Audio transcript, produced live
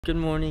Good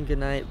morning, good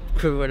night,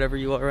 for whatever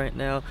you are right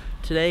now.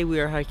 Today we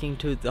are hiking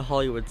to the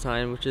Hollywood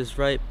sign, which is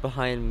right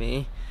behind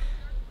me.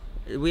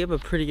 We have a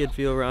pretty good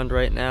view around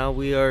right now.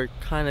 We are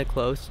kind of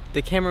close.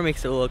 The camera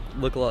makes it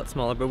look a lot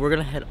smaller, but we're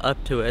gonna head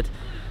up to it.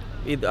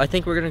 I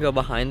think we're gonna go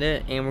behind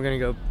it and we're gonna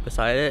go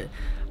beside it.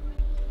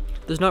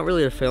 There's not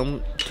really to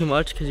film too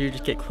much because you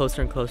just get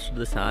closer and closer to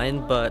the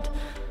sign, but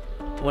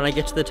when I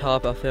get to the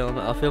top, I'll film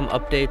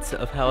updates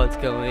of how it's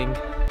going.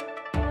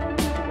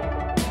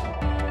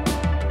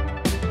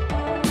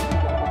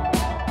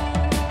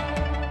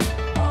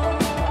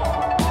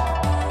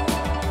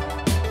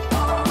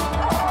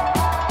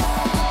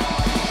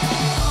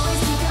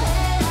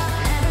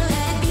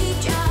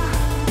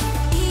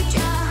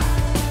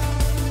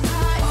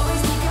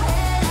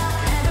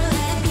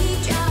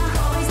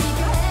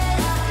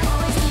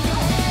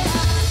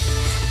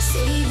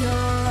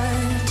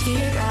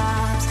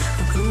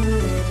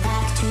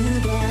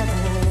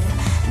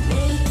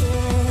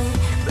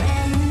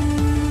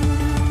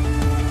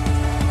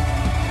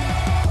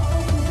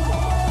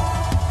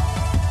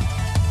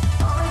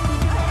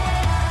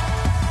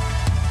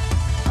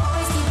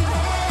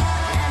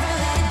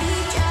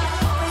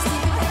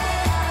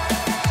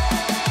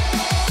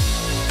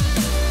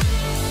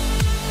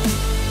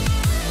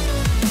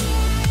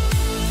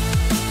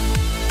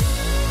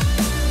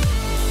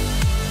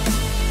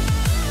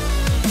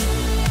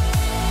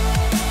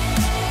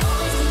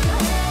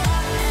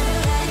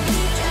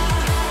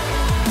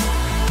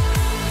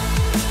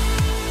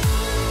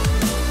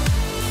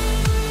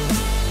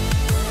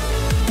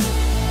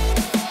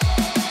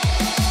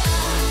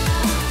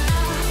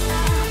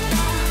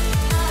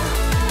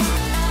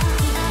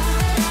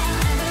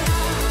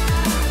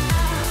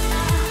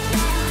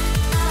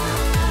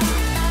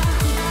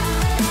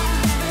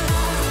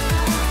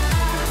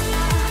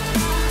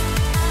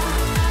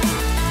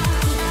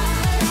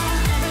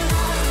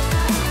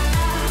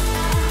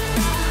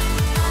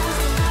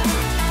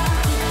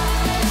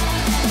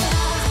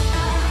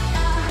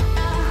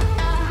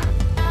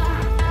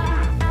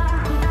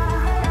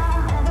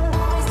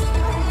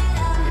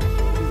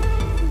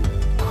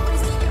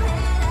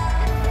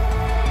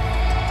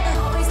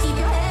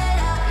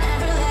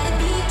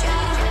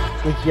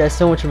 Thank you guys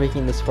so much for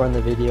making this far in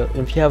the video, and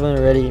if you haven't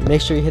already,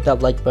 make sure you hit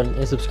that like button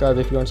and subscribe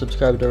if you aren't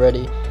subscribed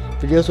already.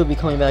 Videos will be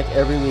coming back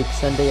every week,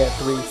 Sunday at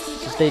 3,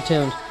 so stay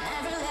tuned.